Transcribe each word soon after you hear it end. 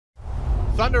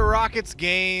Thunder Rockets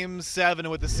Game 7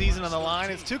 with the season on the line.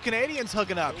 It's two Canadians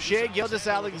hooking up. Shai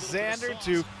Gilgeous-Alexander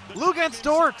to Luguentz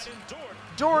Dort.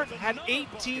 Dort had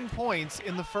 18 points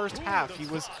in the first half. He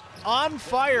was on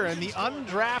fire, and the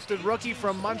undrafted rookie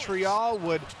from Montreal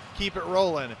would keep it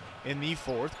rolling in the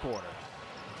fourth quarter.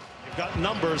 They've got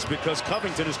numbers because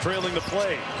Covington is trailing the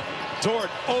play. Dort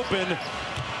open.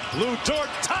 Lou Dort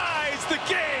ties the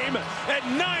game at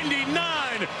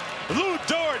 99. Lou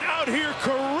Dort out here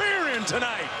careering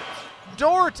tonight.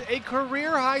 Dort, a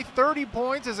career-high 30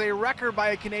 points, is a record by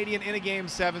a Canadian in a Game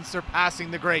 7,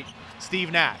 surpassing the great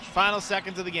Steve Nash. Final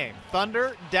seconds of the game.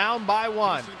 Thunder down by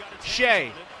 1.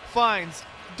 Shai finds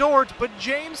Dort, but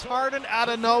James Harden out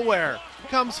of nowhere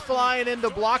comes flying in to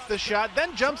block the shot,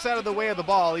 then jumps out of the way of the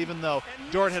ball. Even though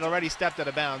Dort had already stepped out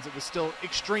of bounds, it was still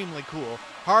extremely cool.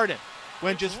 Harden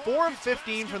went just 4 of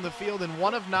 15 from the field and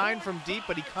 1 of 9 from deep,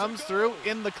 but he comes through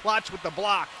in the clutch with the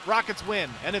block. Rockets win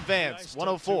and advance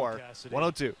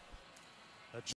 104-102.